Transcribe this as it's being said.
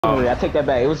I take that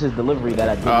back. It was his delivery that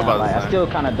I did not like. I still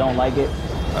kind of don't like it.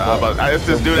 It's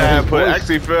this dude that I put.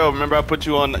 Actually, Phil, remember I put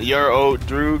you on your old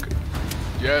Droog?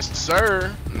 Yes,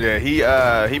 sir. Yeah,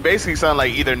 he basically sounded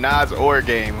like either Nas or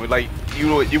Game. Like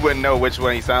you wouldn't know which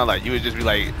one he sounded like. You would just be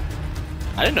like,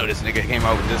 I didn't know this nigga came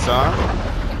out with this song.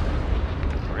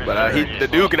 But the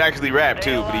dude could actually rap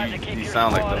too, but he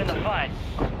sound like them too.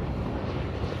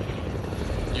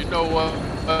 You know what?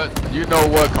 You know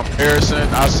what comparison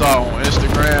I saw on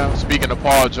Instagram? Speaking of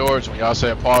Paul George, when y'all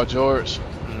said Paul George,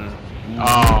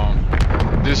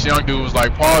 this young dude was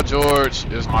like, Paul George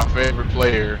is my favorite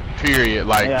player, period.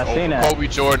 Like Kobe,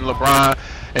 Jordan, LeBron.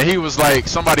 And he was like,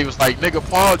 somebody was like, nigga,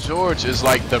 Paul George is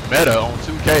like the meta on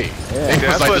 2K. Yeah,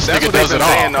 that's like, what they've been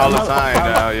saying all the time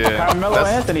now. Yeah, Carmelo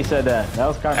Anthony said that. That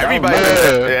was Carmelo.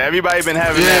 Everybody been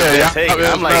having that take.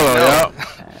 I'm like, no.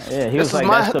 Yeah, he was like,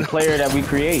 that's the player that we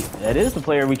create. That is the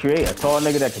player we create. A tall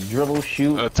nigga that can dribble,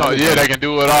 shoot. Yeah, they can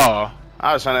do it all.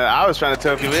 I was trying to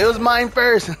tell people it was mine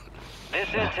first.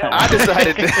 I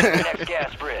decided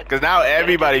because now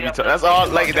everybody be talking. That's all.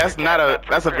 Like that's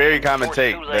a very common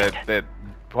take that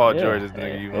Paul George is the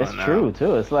nigga you want now. It's true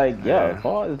too. It's like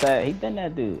Paul is that he been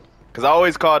that dude. Because I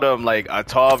always called him like a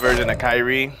tall version of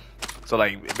Kyrie. So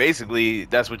like basically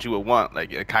that's what you would want,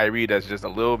 like a Kyrie that's just a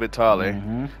little bit taller.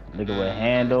 Nigga with a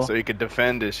handle. So he could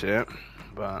defend this shit.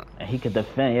 But he could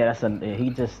defend. Yeah, he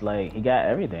just like he got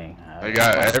everything. He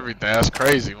got everything. That's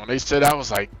crazy. When they said that, I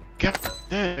was like, God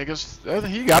damn, niggas,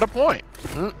 he got a point.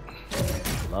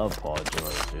 Love Paul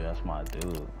George, dude. That's my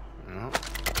dude.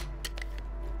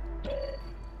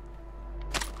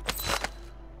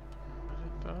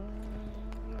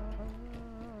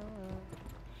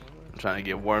 I'm trying to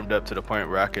get warmed up to the point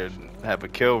where I could have a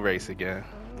kill race again.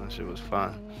 That shit was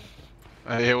fun.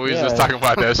 Yeah, we was just talking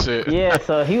about that shit. Yeah,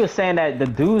 so he was saying that the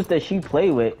dudes that she play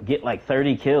with get like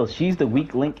 30 kills. She's the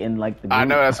weak link in like the group. I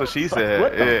know, that's what she said.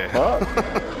 What the fuck?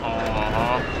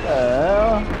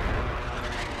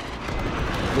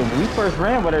 When we first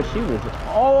ran with her, she was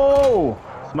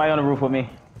somebody on the roof with me.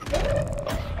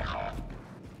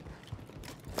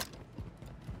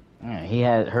 Man, he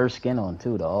had her skin on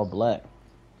too, the all black.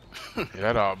 Yeah,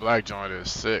 that all black joint is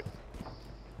sick.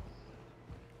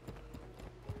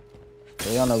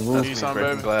 They on the roof.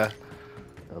 Glass.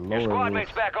 The lower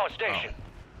roof. Back on station.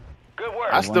 Good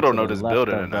work. I still don't know this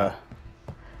building enough.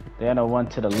 They on the one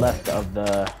to the left of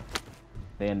the.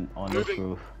 They on this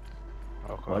roof.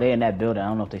 Okay. Oh, they in that building. I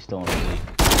don't know if they still on the roof.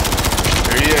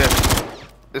 There he is.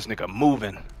 This nigga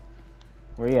moving.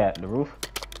 Where he at? The roof?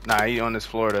 Nah, he on this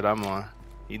floor that I'm on.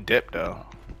 He dipped though.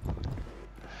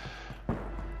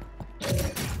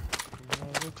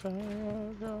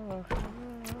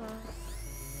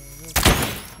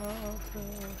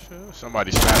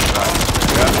 Somebody smashed out.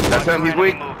 Yeah, that's him. He's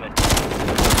weak.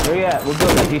 Where he at? What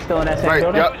building? He's still in that same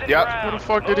building? Yep. Where the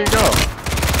fuck did he go?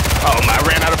 Oh, I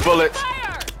ran out of bullets.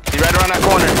 He's right around that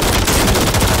corner.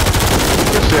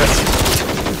 Good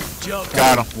shit.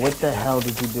 Got him. What the hell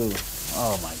did you do?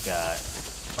 Oh my god.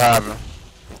 What happened?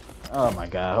 Oh my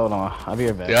god. Hold on. I'll be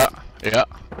right back. Yeah.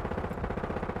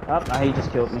 Oh, he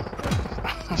just killed me.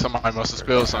 Somebody must have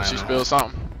spilled something. She spilled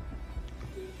something.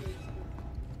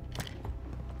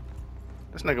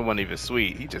 This nigga wasn't even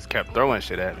sweet. He just kept throwing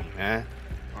shit at me, man.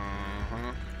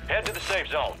 Head to the safe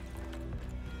zone.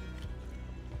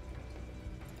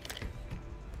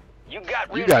 You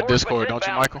got Discord, don't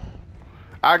you, Michael?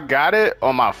 I got it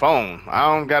on my phone. I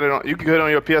don't got it on. You can get it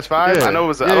on your PS5. Yeah. I know it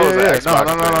was. Xbox.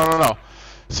 No.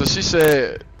 So she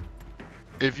said,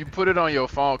 if you put it on your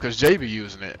phone, cause Jay be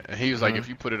using it, and he was like, if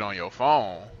you put it on your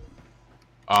phone,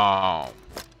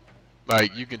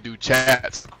 like you can do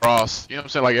chats across. You know what I'm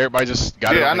saying? Like everybody just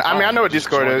got it. I mean, I know what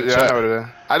Discord is. Yeah, I know what it is.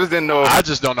 I just didn't know. I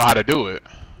just don't know how to do it.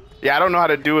 Yeah, I don't know how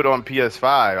to do it on PS5.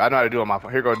 I know how to do it on my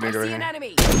phone. Here goes nigga right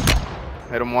here.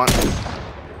 Hit him once.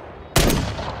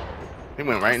 He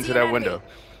went right into that window.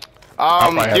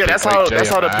 Yeah, that's how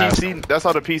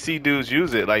the PC dudes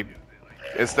use it. Like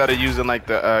instead of using like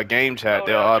the game chat,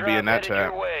 they'll all be in that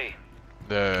chat.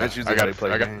 That's usually I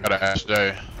gotta ask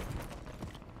Jay.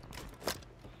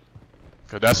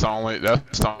 Cause that's the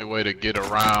only way to get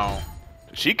around.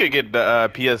 She could get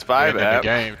the PS5 app. The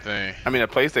game thing. I mean, the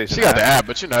PlayStation. She got the app,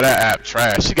 but you know that app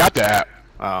trash. She got the app.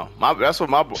 Oh, that's what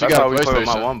my boy. That's how we play with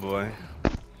my one boy.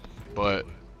 But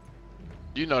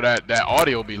you know that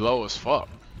audio be low as fuck.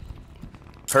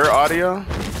 Her audio?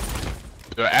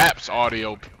 The app's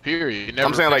audio. Period. He never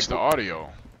I'm saying like the audio.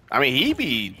 I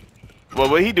mean, well,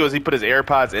 what he do is he put his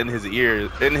AirPods in his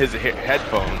ears, in his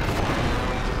headphone.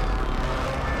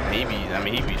 He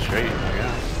be straight.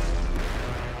 Yeah.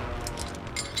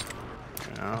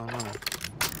 I don't know.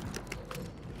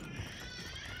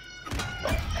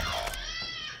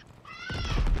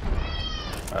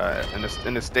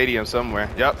 In the stadium somewhere.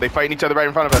 Yep, they fighting each other right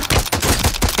in front of us.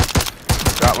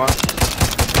 Got one.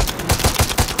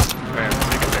 Man,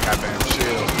 nigga, they got damn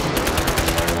shield.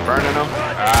 Burning him.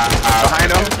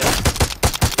 Behind him.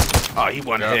 Oh, he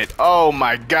one hit. Oh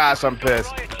my gosh, I'm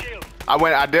pissed.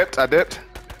 I dipped.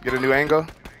 Get a new angle.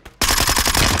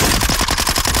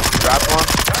 Drop one.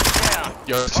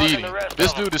 Yo, TD,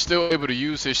 this dude is still able to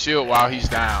use his shield while he's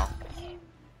down.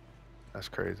 That's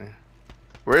crazy.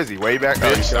 Where is he? Way back?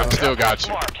 Bitch, I still got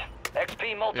you.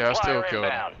 Yeah, I still killed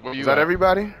him. Is that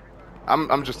everybody?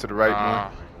 I'm just to the right,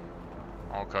 man.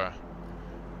 Okay.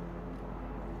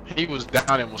 He was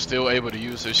down and was still able to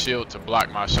use his shield to block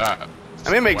my shot. I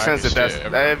mean, it makes sense if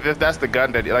that's the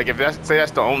gun that, like, if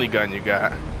that's the only gun you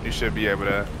got, you should be able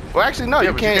to. Well, actually, no,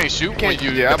 you can't. You can't shoot when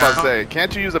you. Yeah, I'm about to say,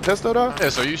 can't you use a pistol though? Yeah,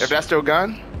 so you. If that's your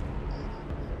gun.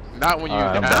 Not when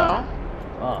you're down.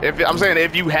 If I'm saying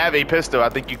if you have a pistol, I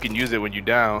think you can use it when you're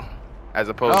down, as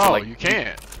opposed to like. You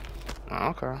can't. Oh,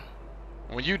 okay.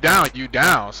 When you down, you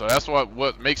down. So that's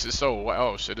what makes it so.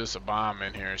 Oh shit, there's a bomb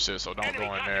in here and shit. So don't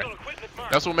go in there.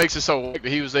 That's what makes it so that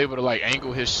he was able to like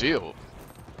angle his shield.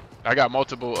 I got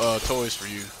multiple toys for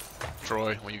you,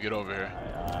 Troy, when you get over here.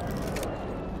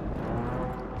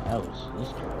 That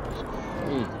was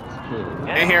crazy.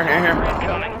 In here.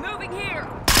 Moving here.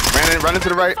 Running to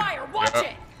the right. Fire, watch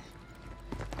it.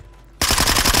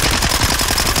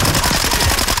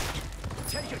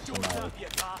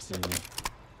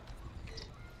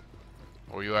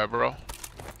 Where you at, bro?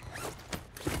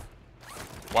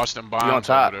 Watch them bombs You on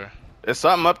top. over there. There's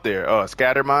something up there. Oh, a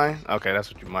scatter mine? Okay,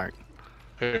 that's what you marked.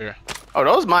 Here. Oh,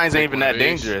 those mines ain't even that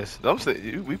dangerous.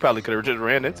 We probably could have just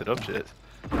ran into them shits.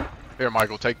 Here,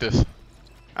 Michael, take this.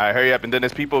 Alright, hurry up. And then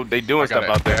there's people, they doing stuff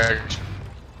out there.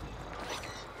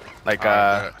 Like,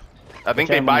 I think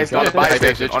they buy on the buy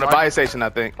station. On the buy station, I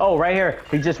think. Oh, right here.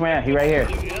 He just ran. He right here.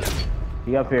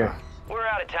 He up here. We're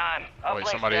out of time. Wait,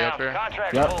 somebody up here?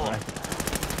 Yep.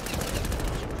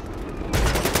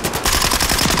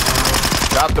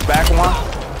 Drop the back one.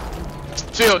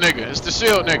 Shield nigga. It's the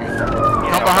shield nigga.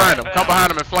 Come behind him. Come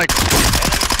behind him and flank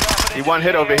him. He one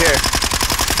hit over here.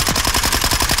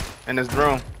 In this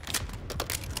room.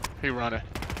 He running.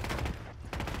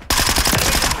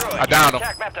 I downed him.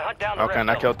 Okay,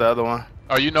 and I killed the other one.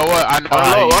 Oh, you know what? I know.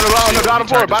 On the bottom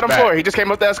floor. Bottom floor. He just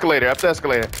came up the escalator. Up the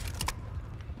escalator.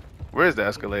 Where's the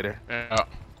escalator? Yeah.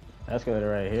 Escalator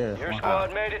right here. Your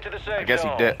squad made it to the safe I guess he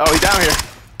zone. did. Oh, he down here.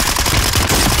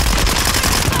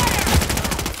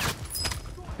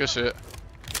 Good shit.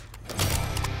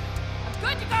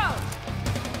 Good to go.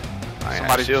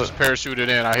 Somebody just parachuted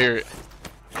in. I hear it.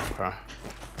 Okay.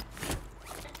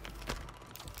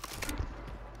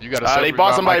 You got to they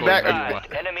bought somebody back.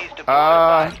 Enemies deployed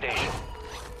buy station.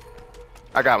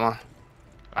 I got one.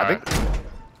 I think.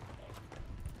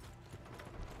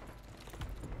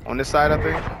 On this side, I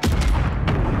think.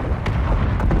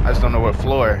 I just don't know what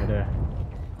floor.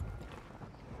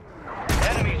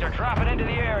 Enemies are dropping into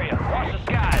the area. Watch the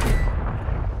skies.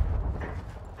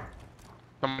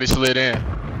 Somebody slid in.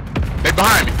 They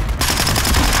behind me.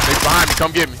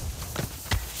 Come get me.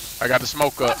 I got the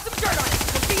smoke up.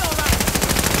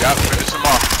 Yep, finish him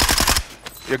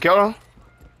off. You killed him?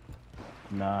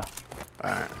 Nah.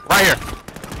 Alright. Right here.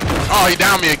 Oh, he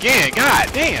downed me again. God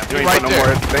damn. You ain't right put there.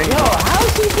 no more thing. Yo,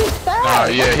 how's he just that? Nah,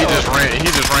 yeah, he just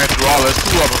ran through all this.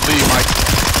 Two of them leave, Mike.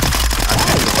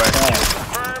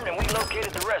 Confirmed, and we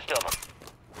located the rest of them.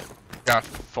 Got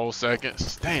 4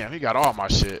 seconds. Damn, he got all my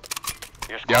shit.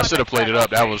 Your Yeah, I squad should have played it makes up.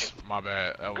 That was my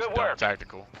bad. That was Good dumb work.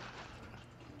 tactical.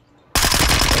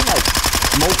 They like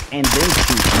smoke and then shoot.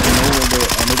 You know,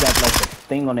 and they got like a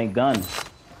thing on their gun. Or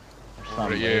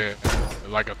something. Yeah,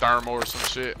 like a thermal or some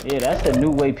shit. Yeah, that's the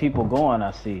new way people going,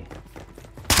 I see.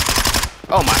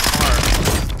 Oh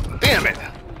my. Damn it.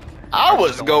 I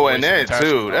was going in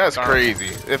too. That's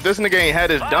crazy. If this nigga ain't had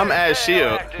his dumb ass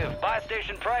shield. Buy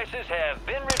station prices have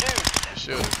been reduced. The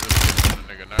shield is really good for the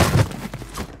nigga now.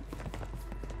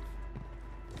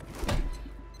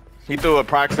 He threw a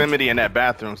proximity in that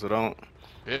bathroom, so don't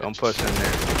push in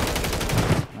there.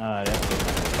 Alright, that's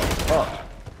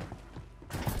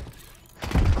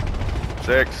it.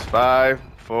 6, 5,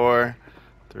 4,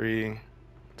 3,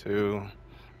 2,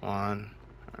 1.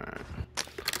 Alright.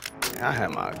 Yeah, I had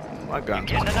my gun.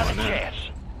 Getting another chance.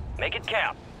 Make it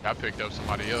count. I picked up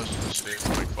somebody else's shit.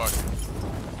 Like, fuck it.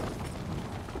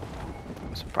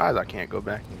 I'm surprised I can't go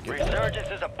back and get that. Resurgence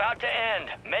is about to end.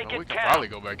 Make We it can count. probably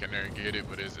go back in there and get it,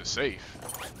 but is it safe?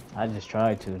 I just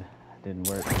tried to. It didn't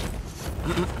work.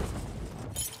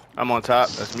 I'm on top.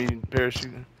 That's me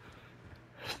parachuting.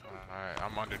 Alright,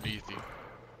 I'm underneath you.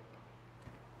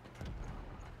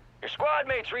 Your squad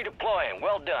mates redeploying.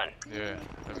 Well done. Yeah.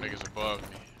 Niggas above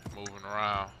me, moving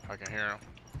around. I can hear them.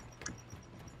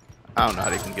 I don't know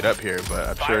how they can get up here, but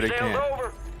I'm sure they can.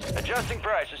 Over. Adjusting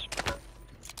prices.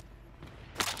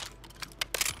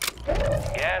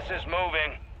 Gas is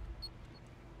moving.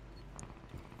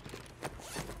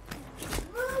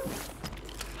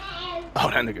 Oh,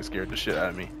 that nigga scared the shit out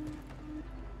of me.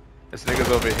 This nigga's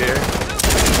over here.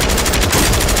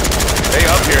 They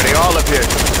up here. They all up here.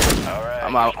 All right.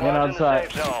 I'm out. Get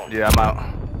outside. Yeah, I'm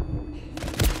out.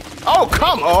 Oh,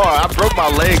 come on. I broke my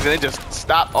legs and it just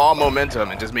stopped all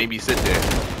momentum and just made me sit there.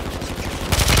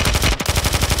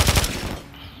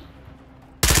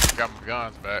 Got my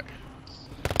guns back.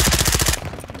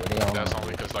 That's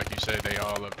only because, like you said, they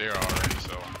all up there already,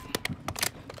 so.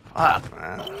 Fuck,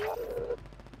 man.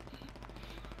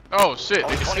 Oh, shit.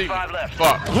 They can see me. Left.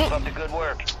 Fuck. Keep up the good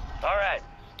work. All right.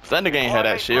 If that nigga ain't had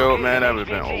that shield, man, that would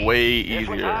have been way easier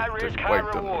to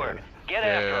wipe them. Get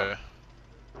after him.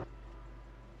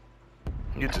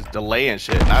 You just delaying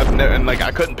shit. And like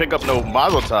I couldn't pick up no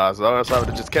Mazel Tovs, so I would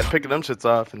have just kept picking them shits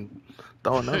off and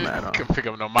throwing them at them. Couldn't pick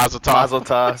up no Mazel Tov. Mazel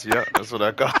Tovs, yeah, that's what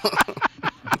I call.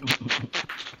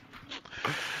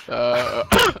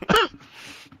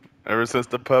 Ever since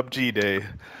the PUBG day.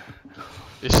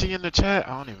 Is she in the chat?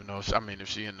 I don't even know. If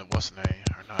she in the what's the name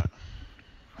or not.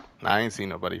 Nah, I ain't seen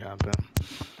nobody hop in.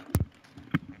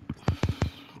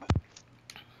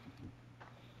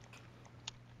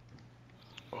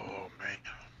 Oh man.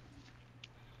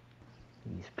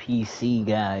 These PC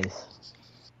guys.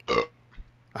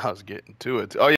 I was getting to it. Oh yeah.